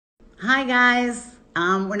Hi guys.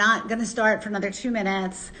 We're not going to start for another 2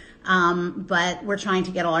 minutes, but we're trying to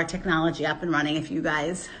get all our technology up and running. If you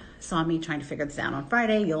guys saw me trying to figure this out on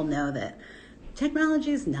Friday, you'll know that technology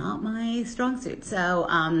is not my strong suit. So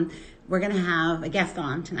we're going to have a guest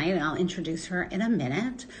on tonight, and I'll introduce her in a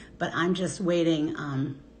minute. But I'm just waiting.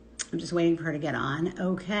 I'm just waiting for her to get on.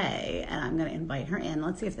 Okay, and I'm going to invite her in.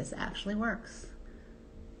 Let's see if this actually works.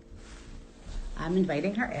 I'm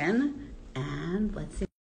inviting her in, and let's see.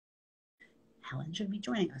 Helen should be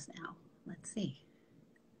joining us now. Let's see.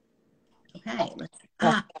 Okay,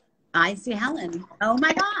 I see Helen. Oh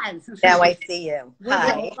my God. Now I see you. We're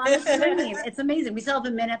Hi. both on the screen. It's amazing. We still have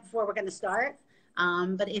a minute before we're going to start.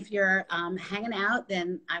 But if you're hanging out,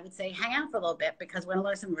 then I would say hang out for a little bit because we're going to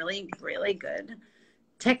learn some really, really good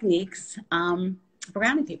techniques for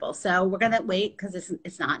grounding people. So we're going to wait because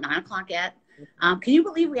it's not 9 o'clock yet. Can you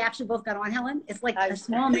believe we actually both got on, Helen? It's like a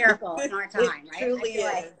small miracle in our time, right? It truly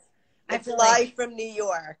is. It's live like from New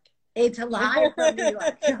York. It's live from New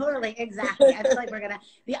York. Totally, exactly. I feel like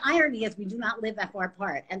the irony is we do not live that far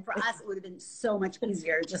apart. And for us, it would have been so much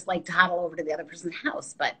easier just like to huddle over to the other person's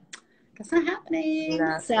house, but that's not happening.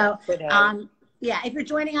 Yeah, if you're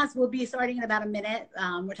joining us, we'll be starting in about a minute.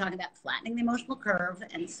 We're talking about flattening the emotional curve.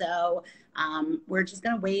 And so we're just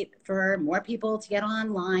going to wait for more people to get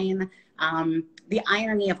online. The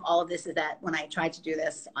irony of all of this is that when I tried to do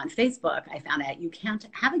this on Facebook, I found out you can't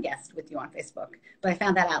have a guest with you on Facebook, but I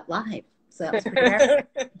found that out live. So that was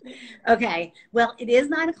pretty Okay, well, it is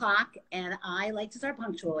 9 o'clock and I like to start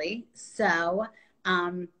punctually. So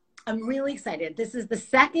I'm really excited. This is the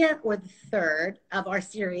second or the third of our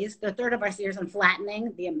series, the third of our series on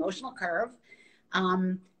flattening the emotional curve.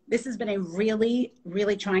 This has been a really,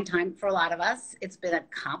 really trying time for a lot of us. It's been a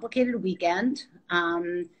complicated weekend.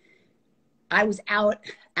 I was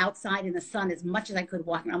outside in the sun as much as I could,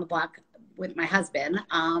 walking around the block with my husband,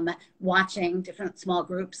 watching different small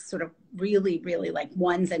groups, sort of really, really like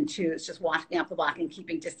ones and twos, just walking up the block and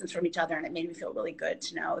keeping distance from each other. And it made me feel really good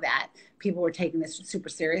to know that people were taking this super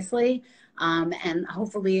seriously. And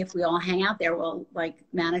hopefully if we all hang out there, we'll like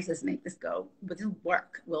manage this, make this go, but this will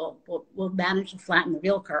work. We'll manage to flatten the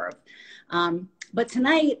real curve. But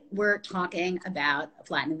tonight we're talking about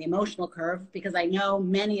flattening the emotional curve because I know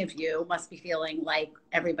many of you must be feeling like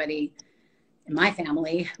everybody in my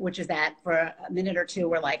family, which is that for a minute or two,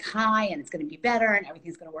 we're like high and it's going to be better and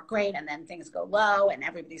everything's going to work great. And then things go low and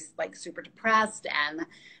everybody's like super depressed. And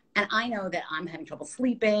I know that I'm having trouble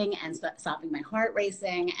sleeping and stopping my heart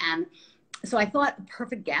racing. And so I thought a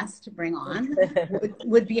perfect guest to bring on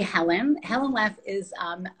would be Helen. Helen Leff is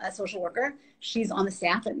a social worker. She's on the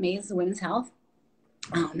staff at Mays Women's Health.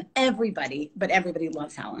 Everybody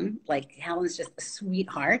loves Helen. Like Helen's just a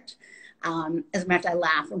sweetheart. As a matter of fact, I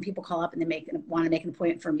laugh when people call up and they want to make an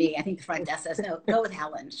appointment for me. I think the front desk says, no, go with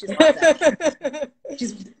Helen. She's awesome.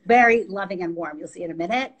 She's very loving and warm. You'll see in a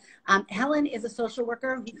minute. Helen is a social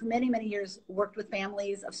worker who for many, many years worked with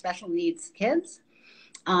families of special needs kids.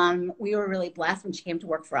 We were really blessed when she came to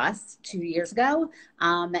work for us 2 years ago.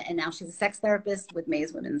 And now she's a sex therapist with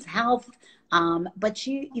Mays Women's Health. But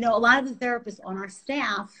she, a lot of the therapists on our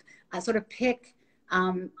staff sort of pick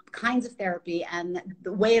kinds of therapy and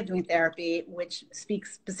the way of doing therapy, which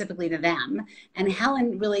speaks specifically to them. And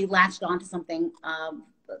Helen really latched on to something,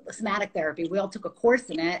 somatic therapy. We all took a course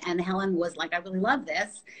in it, and Helen was like, I really love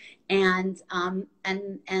this. And Helen, can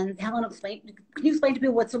you explain to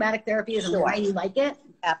people what somatic therapy is and why you like it?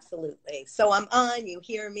 Absolutely. So I'm on, you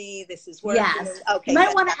hear me, this is working. Yes. Okay. You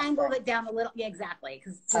might want to angle it down a little. Yeah, exactly.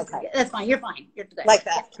 That's fine. You're fine. You're good. Like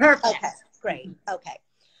that. Perfect. Okay. Great. Okay.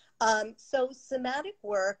 So somatic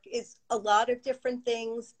work is a lot of different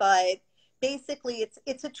things, but basically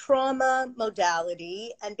it's a trauma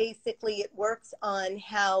modality, and basically it works on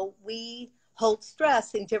how we hold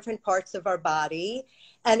stress in different parts of our body,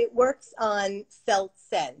 and it works on felt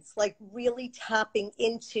sense, like really tapping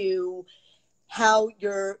into how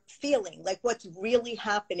you're feeling, like what's really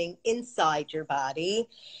happening inside your body.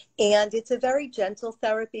 And it's a very gentle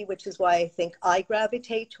therapy, which is why I think I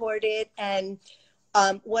gravitate toward it. And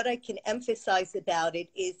what I can emphasize about it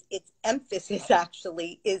is its emphasis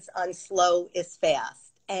actually is on slow is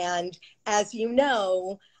fast. And as you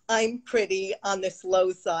know, I'm pretty on the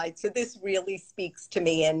slow side. So this really speaks to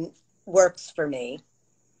me and works for me.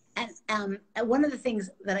 And one of the things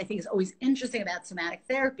that I think is always interesting about somatic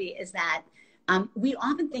therapy is that we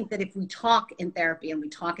often think that if we talk in therapy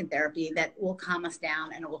that will calm us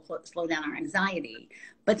down and it will slow down our anxiety.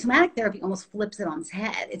 But somatic therapy almost flips it on its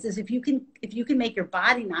head. It's as if you can make your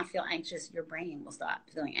body not feel anxious, your brain will stop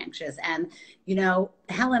feeling anxious. And,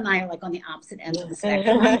 Helen and I are like on the opposite end of the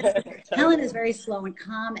spectrum. Helen is very slow and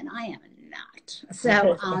calm, and I am not.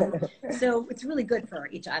 So, so it's really good for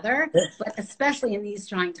each other, but especially in these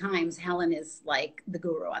trying times, Helen is like the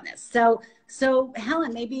guru on this. So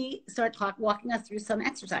Helen, maybe start walking us through some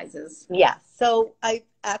exercises. Yeah. So I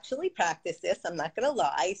actually practice this. I'm not going to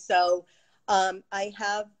lie. So I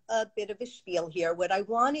have a bit of a spiel here. What I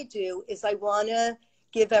want to do is I want to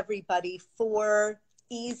give everybody 4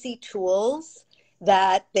 easy tools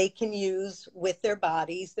that they can use with their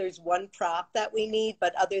bodies. There's one prop that we need,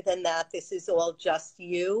 but other than that, this is all just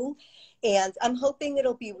you. And I'm hoping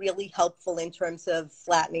it'll be really helpful in terms of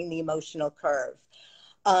flattening the emotional curve.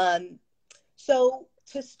 So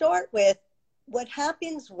to start with, what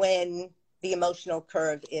happens when the emotional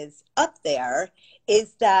curve is up there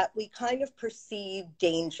is that we kind of perceive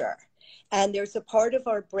danger. And there's a part of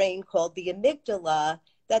our brain called the amygdala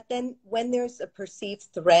that then when there's a perceived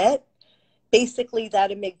threat, basically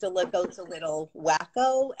that amygdala goes a little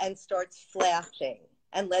wacko and starts flashing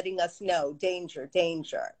and letting us know danger,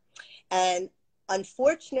 danger. And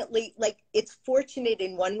unfortunately, like it's fortunate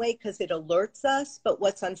in one way because it alerts us, but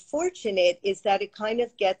what's unfortunate is that it kind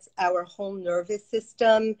of gets our whole nervous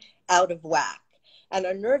system out of whack. And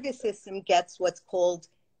our nervous system gets what's called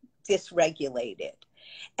dysregulated.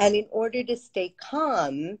 And in order to stay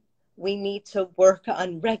calm, we need to work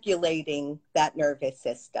on regulating that nervous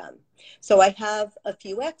system. So I have a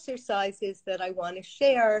few exercises that I want to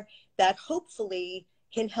share that hopefully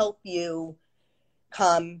can help you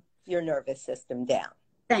calm your nervous system down.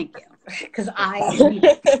 Thank you, because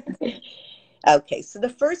I Okay, so the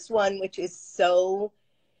first one, which is so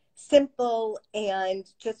simple and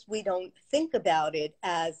just we don't think about it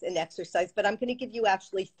as an exercise, but I'm going to give you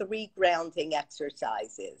actually 3 grounding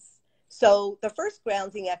exercises. So the first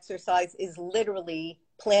grounding exercise is literally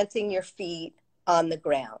planting your feet on the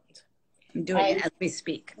ground. I'm doing it as we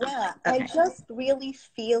speak. Yeah, okay. And just really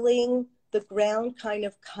feeling the ground kind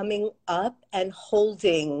of coming up and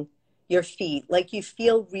holding your feet, like you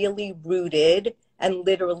feel really rooted and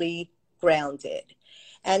literally grounded.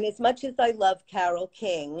 And as much as I love Carole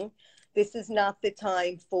King, this is not the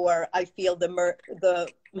time for I feel the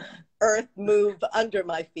earth move under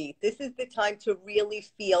my feet. This is the time to really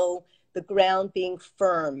feel the ground being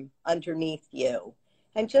firm underneath you.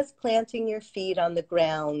 And just planting your feet on the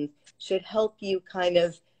ground should help you kind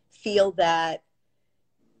of feel that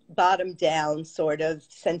bottom down sort of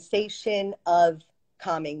sensation of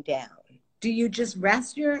calming down. Do you just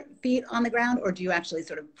rest your feet on the ground or do you actually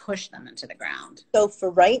sort of push them into the ground? So for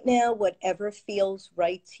right now, whatever feels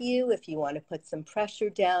right to you, if you want to put some pressure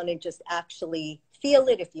down and just actually feel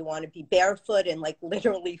it, if you want to be barefoot and like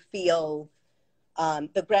literally feel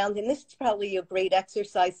the ground. And this is probably a great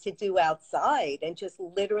exercise to do outside and just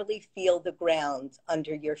literally feel the ground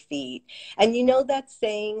under your feet. And you know that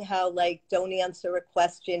saying how like don't answer a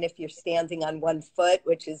question if you're standing on one foot,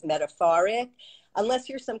 which is metaphoric. Unless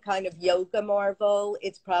you're some kind of yoga marvel,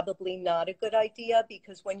 it's probably not a good idea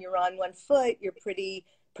because when you're on one foot, you're pretty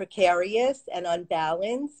precarious and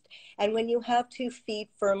unbalanced. And when you have 2 feet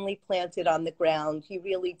firmly planted on the ground, you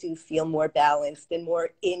really do feel more balanced and more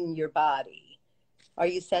in your body. Are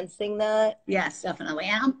you sensing that? Yes, definitely.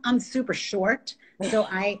 And I'm super short. So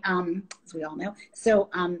I, as we all know, so,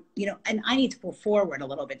 you know, and I need to pull forward a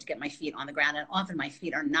little bit to get my feet on the ground. And often my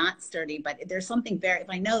feet are not sturdy, but there's something if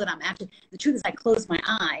I know that I'm actually, the truth is I close my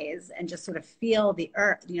eyes and just sort of feel the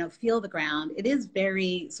earth, you know, feel the ground. It is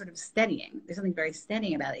very sort of steadying. There's something very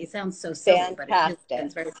steadying about it. It sounds so silly, but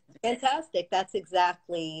it's very fantastic. That's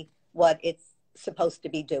exactly what it's supposed to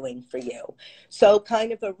be doing for you. So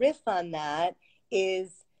kind of a riff on that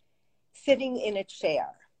is sitting in a chair.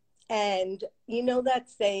 And you know that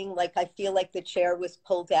saying, like, I feel like the chair was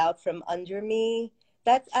pulled out from under me?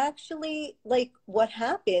 That's actually like what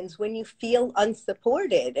happens when you feel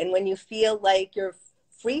unsupported and when you feel like you're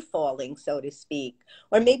free falling, so to speak.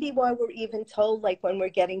 Or maybe why we're even told, like when we're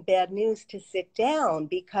getting bad news, to sit down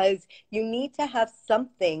because you need to have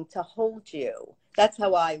something to hold you. That's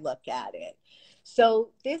how I look at it. So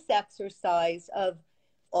this exercise of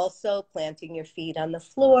also planting your feet on the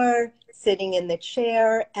floor, sitting in the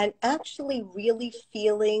chair, and actually really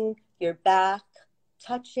feeling your back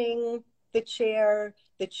touching the chair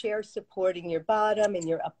supporting your bottom and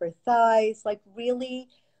your upper thighs, like really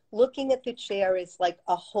looking at the chair is like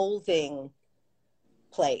a holding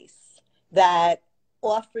place that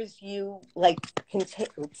offers you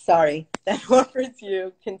that offers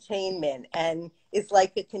you containment and is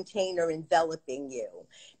like a container enveloping you.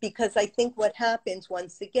 Because I think what happens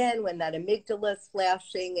once again when that amygdala is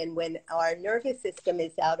flashing and when our nervous system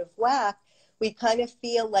is out of whack, we kind of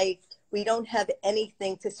feel like we don't have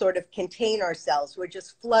anything to sort of contain ourselves. We're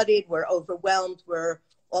just flooded, we're overwhelmed, we're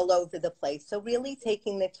all over the place. So really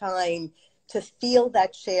taking the time to feel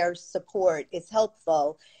that chair's support is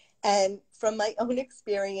helpful. And from my own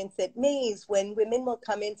experience at Maze, when women will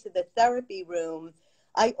come into the therapy room,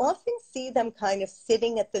 I often see them kind of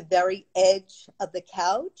sitting at the very edge of the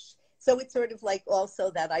couch. So it's sort of like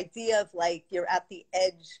also that idea of like you're at the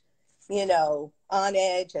edge, you know, on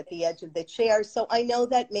edge, at the edge of the chair. So I know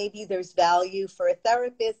that maybe there's value for a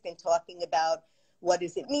therapist in talking about what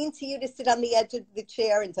does it mean to you to sit on the edge of the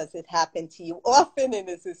chair, and does it happen to you often, and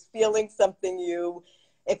is this feeling something you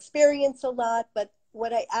experience a lot? But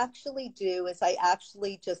what I actually do is I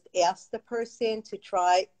actually just ask the person to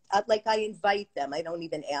try, like I invite them. I don't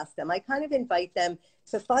even ask them. I kind of invite them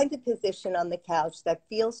to find a position on the couch that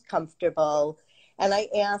feels comfortable. And I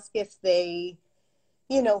ask if they,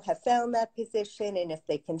 you know, have found that position, and if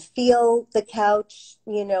they can feel the couch,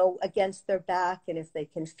 you know, against their back, and if they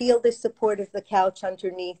can feel the support of the couch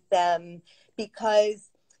underneath them. Because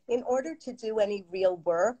in order to do any real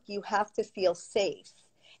work, you have to feel safe.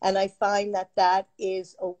 And I find that that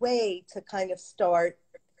is a way to kind of start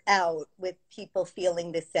out with people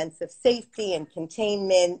feeling this sense of safety and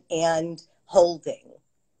containment and holding.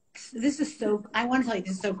 This is so, I want to tell you,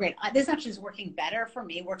 this is so great. This actually is working better for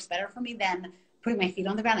me, works better for me than putting my feet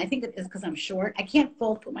on the ground. I think it is because I'm short. I can't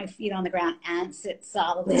both put my feet on the ground and sit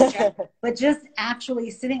solidly in the chair, but just actually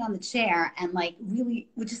sitting on the chair and like really,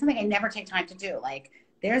 which is something I never take time to do. Like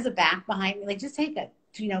there's a back behind me, like just take a,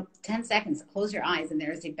 10 seconds, close your eyes, and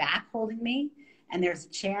there's a back holding me, and there's a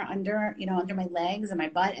chair under, under my legs and my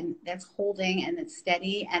butt, and that's holding and it's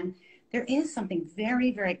steady. And there is something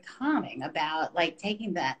very, very calming about like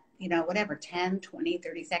taking that, whatever, 10, 20,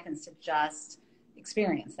 30 seconds to just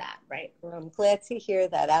experience that, right? Well, I'm glad to hear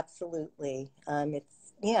that. Absolutely.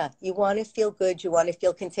 You want to feel good. You want to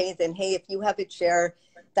feel contained. And hey, if you have a chair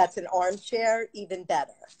that's an armchair, even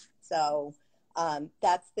better. So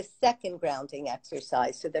that's the second grounding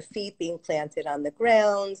exercise. So the feet being planted on the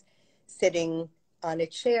ground, sitting on a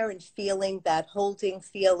chair and feeling that holding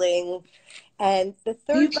feeling. And the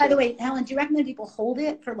third by the way, Helen, do you recommend people hold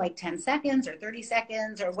it for like 10 seconds or 30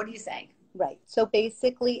 seconds, or what do you say? Right. So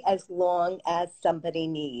basically, as long as somebody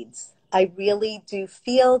needs. I really do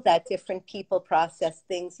feel that different people process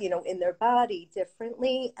things, in their body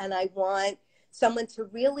differently. And I want someone to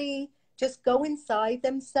really just go inside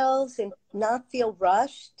themselves and not feel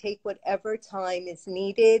rushed, take whatever time is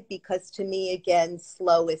needed, because to me, again,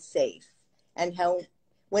 slow is safe. And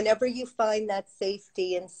whenever you find that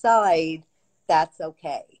safety inside, that's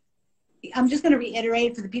okay. I'm just going to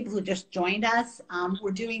reiterate for the people who just joined us.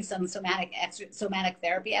 We're doing some somatic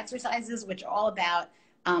therapy exercises, which are all about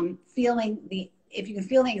if you can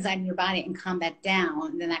feel the anxiety in your body and calm that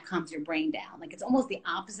down, then that calms your brain down. Like it's almost the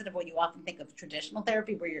opposite of what you often think of traditional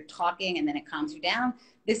therapy, where you're talking and then it calms you down.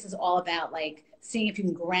 This is all about like seeing if you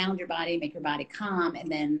can ground your body, make your body calm,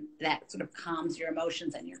 and then that sort of calms your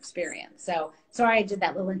emotions and your experience. So sorry I did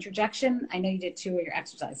that little interjection. I know you did 2 of your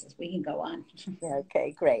exercises. We can go on.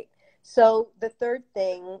 Okay, great. So the third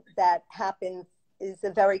thing that happens is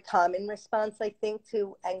a very common response, I think,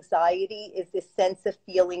 to anxiety is this sense of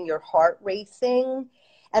feeling your heart racing.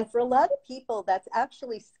 And for a lot of people, that's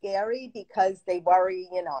actually scary because they worry,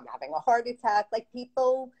 I'm having a heart attack. Like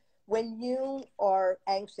people, when you are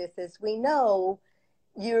anxious, as we know,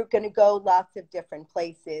 you're going to go lots of different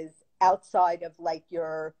places outside of like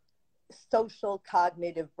your social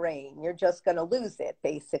cognitive brain. You're just going to lose it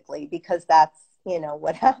basically, because that's,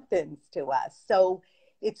 what happens to us. So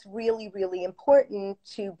it's really, really important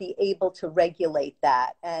to be able to regulate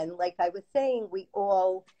that. And like I was saying, we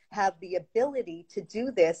all have the ability to do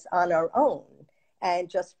this on our own and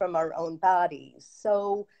just from our own bodies.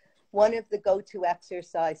 So one of the go-to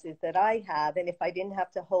exercises that I have, and if I didn't have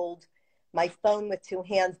to hold my phone with 2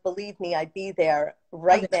 hands, believe me, I'd be there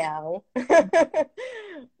right now,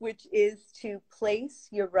 which is to place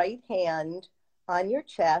your right hand on your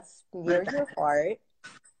chest near your heart,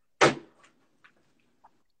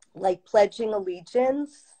 like pledging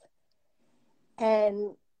allegiance.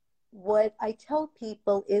 And what I tell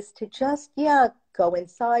people is to just, go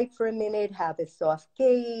inside for a minute, have a soft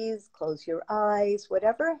gaze, close your eyes,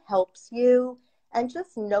 whatever helps you, and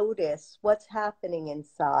just notice what's happening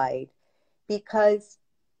inside. Because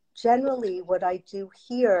generally what I do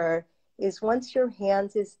here is once your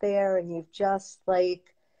hand is there and you've just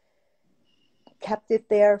like kept it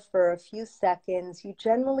there for a few seconds, you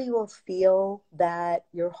generally will feel that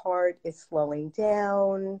your heart is slowing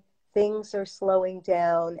down, things are slowing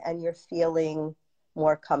down, and you're feeling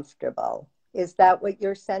more comfortable. Is that what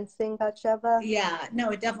you're sensing, Batsheva? Yeah, no,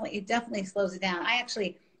 it definitely slows it down.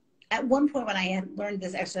 at one point when I had learned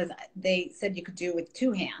this exercise, they said you could do with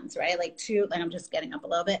two hands, right? Like two, like I'm just getting up a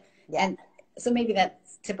little bit. Yeah. And so maybe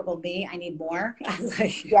that's typical me. I need more. I was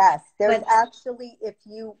like, Yes, there's but actually, if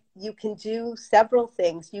you can do several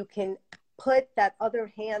things. You can put that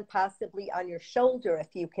other hand possibly on your shoulder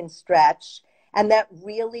if you can stretch, and that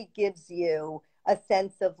really gives you a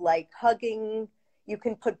sense of like hugging. You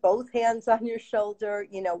can put both hands on your shoulder,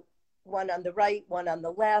 you know, one on the right, one on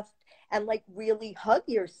the left, and like really hug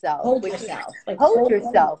yourself, hold which is yourself, like hold hold.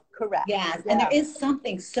 yourself, correct. Yes. And there Yeah. is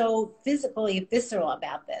something so physically visceral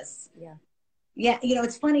about this. Yeah. Yeah, you know,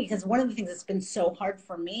 it's funny because one of the things that's been so hard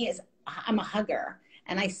for me is I'm a hugger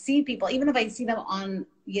and I see people, even if I see them on,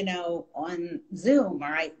 you know, on Zoom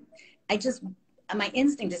or I just, my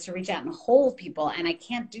instinct is to reach out and hold people and I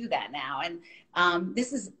can't do that now. And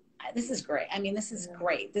this is great. I mean, this is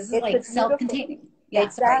great. This is It's a like beautiful, self-containing. Yeah, sorry.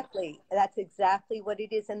 exactly. That's exactly what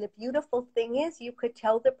it is. And the beautiful thing is you could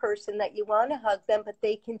tell the person that you want to hug them, but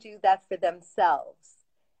they can do that for themselves.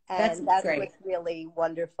 That's And that's great. what's really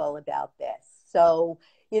wonderful about this. So,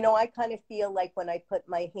 you know, I kind of feel like when I put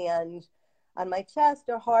my hand on my chest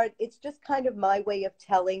or heart, it's just kind of my way of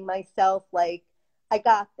telling myself, like, I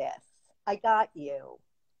got this. I got you.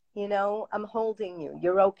 You know, I'm holding you.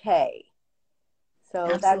 You're okay. So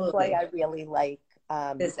that's why Absolutely. I really like,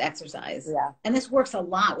 This exercise. yeah. And this works a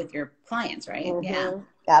lot with your clients, right? Yeah. Mm-hmm.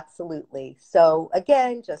 Absolutely. So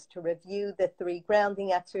again, just to review the 3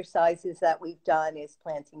 grounding exercises that we've done is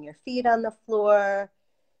planting your feet on the floor,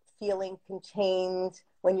 feeling contained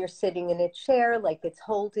when you're sitting in a chair, like it's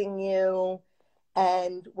holding you.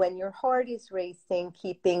 And when your heart is racing,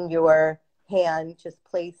 keeping your hand just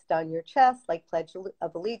placed on your chest, like Pledge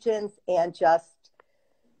of Allegiance, and just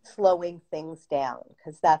slowing things down,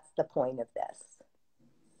 because that's the point of this.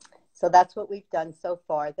 So that's what we've done so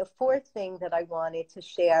far. The 4th thing that I wanted to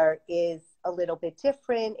share is a little bit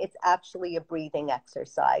different. It's actually a breathing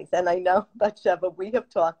exercise. And I know, Batsheva, we have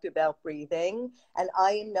talked about breathing, and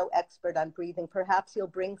I am no expert on breathing. Perhaps you'll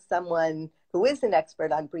bring someone who is an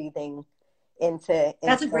expert on breathing into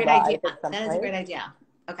That's a the great idea. live at some That is a point. great idea.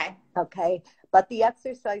 Okay. Okay. But the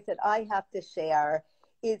exercise that I have to share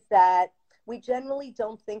is that we generally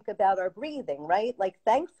don't think about our breathing, right? Like,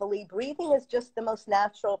 thankfully, breathing is just the most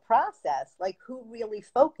natural process. Like, who really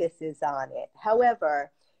focuses on it?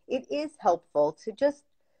 However, it is helpful to just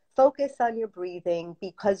focus on your breathing,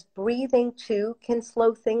 because breathing too can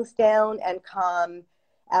slow things down and calm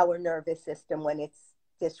our nervous system when it's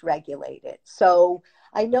dysregulated. So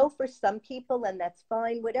I know for some people, and that's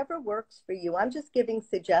fine, whatever works for you. I'm just giving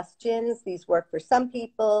suggestions. These work for some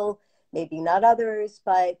people, maybe not others,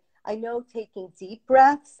 but I know taking deep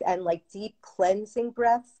breaths and like deep cleansing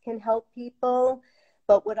breaths can help people.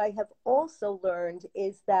 But what I have also learned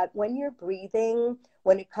is that when you're breathing,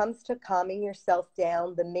 when it comes to calming yourself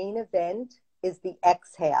down, the main event is the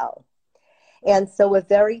exhale. And so a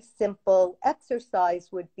very simple exercise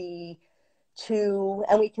would be to,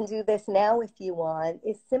 and we can do this now if you want,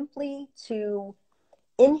 is simply to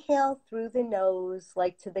inhale through the nose,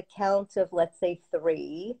 like to the count of, let's say,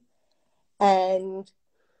 3, and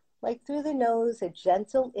like through the nose, a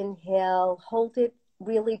gentle inhale, hold it,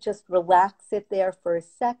 really just relax it there for a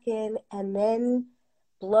second, and then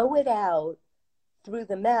blow it out through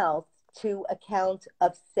the mouth to a count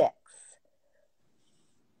of 6.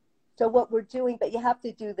 So what we're doing, but you have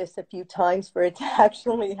to do this a few times for it to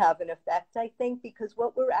actually have an effect, I think, because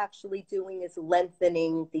what we're actually doing is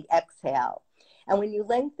lengthening the exhale. And when you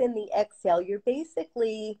lengthen the exhale, you're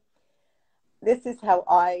basically, this is how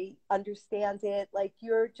I understand it, like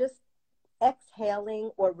you're just exhaling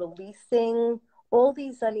or releasing all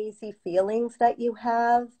these uneasy feelings that you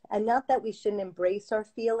have. And not that we shouldn't embrace our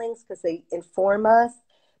feelings because they inform us,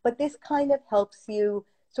 but this kind of helps you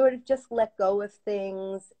sort of just let go of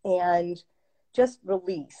things and just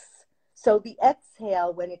release. So the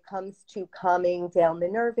exhale, when it comes to calming down the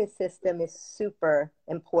nervous system, is super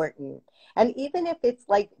important. And even if it's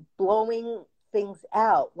like blowing things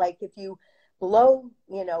out, like if you blow,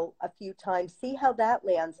 you know, a few times, see how that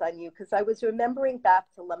lands on you. Because I was remembering back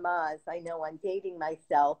to Lamaze, I know I'm dating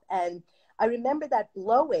myself, and I remember that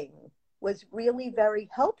blowing was really very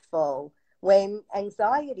helpful when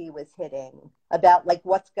anxiety was hitting about like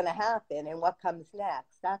what's going to happen and what comes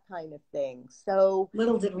next, that kind of thing. So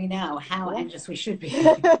Little did we know how yeah. anxious we should be.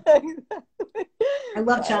 I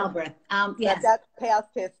love childbirth. Yes. That's past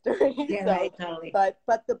history. Yeah, So, right. Totally. but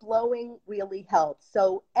the blowing really helps.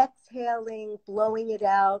 So exhaling, blowing it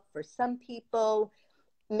out. For some people,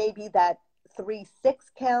 maybe that 3-6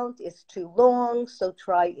 count is too long, so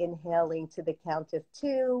try inhaling to the count of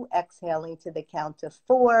 2, exhaling to the count of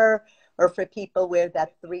 4, or for people where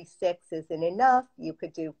that 3-6 isn't enough, you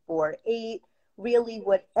could do 4-8, really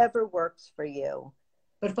whatever works for you.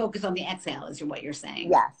 But focus on the exhale is what you're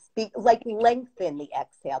saying. Yes, like lengthen the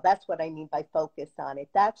exhale. That's what I mean by focus on it.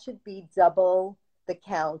 That should be double the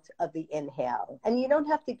count of the inhale. And you don't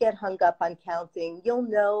have to get hung up on counting. You'll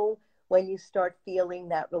know when you start feeling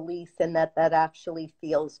that release and that actually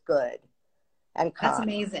feels good and calm. That's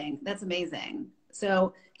amazing. That's amazing.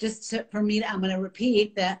 So for me, I'm going to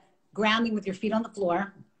repeat that: grounding with your feet on the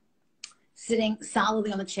floor, sitting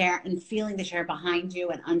solidly on the chair and feeling the chair behind you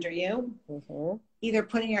and under you. Mm-hmm. Either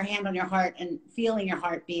putting your hand on your heart and feeling your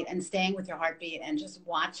heartbeat and staying with your heartbeat and just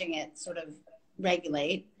watching it sort of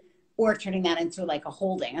regulate, or turning that into like a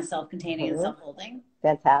holding, a self-containing and self-holding.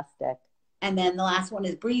 Fantastic. And then the last one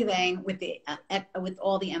is breathing with with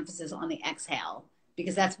all the emphasis on the exhale,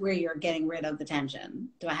 because that's where you're getting rid of the tension.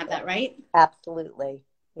 Do I have that right? Absolutely.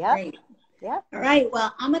 Yeah. Great. Yeah. All right.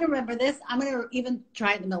 Well, I'm going to remember this. I'm going to even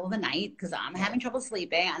try it in the middle of the night because I'm having trouble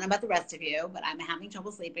sleeping. I don't know about the rest of you, but I'm having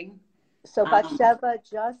trouble sleeping. So Batsheva,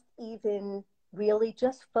 just even really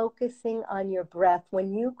just focusing on your breath.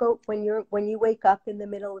 When you wake up in the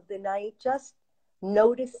middle of the night, just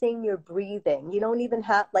noticing your breathing. You don't even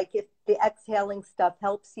have, like, if the exhaling stuff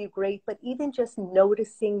helps you, great, but even just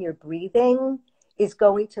noticing your breathing is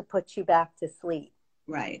going to put you back to sleep.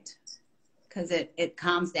 Right. Because it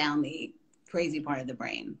calms down the crazy part of the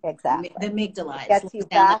brain. Exactly. The amygdala. It gets you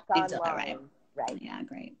back online. Right. Yeah,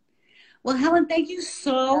 great. Well, Helen, thank you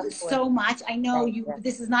so much. I know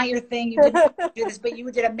this is not your thing. You didn't do this, but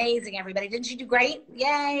you did amazing, everybody. Didn't she do great?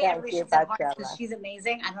 Yay. Everybody should send hearts because she's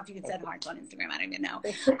amazing. I don't know if you can send hearts on Instagram. I don't even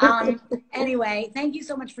know. Anyway, thank you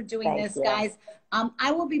so much for doing this, guys.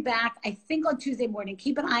 I will be back, I think, on Tuesday morning.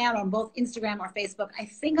 Keep an eye out on both Instagram or Facebook. I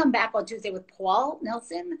think I'm back on Tuesday with Paul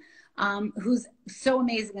Nelson, who's so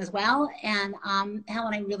amazing as well. And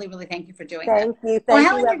Helen, I really, really thank you for doing that. Thank you. Well,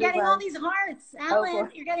 Helen, you're getting all these hearts. Helen,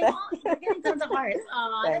 you're getting tons of hearts.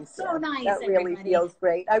 Oh, that's so nice. That really feels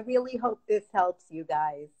great. I really hope this helps you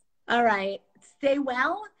guys. All right. Stay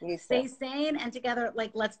well. Stay sane, and together,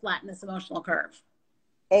 let's flatten this emotional curve.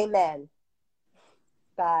 Amen.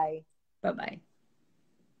 Bye. Bye-bye.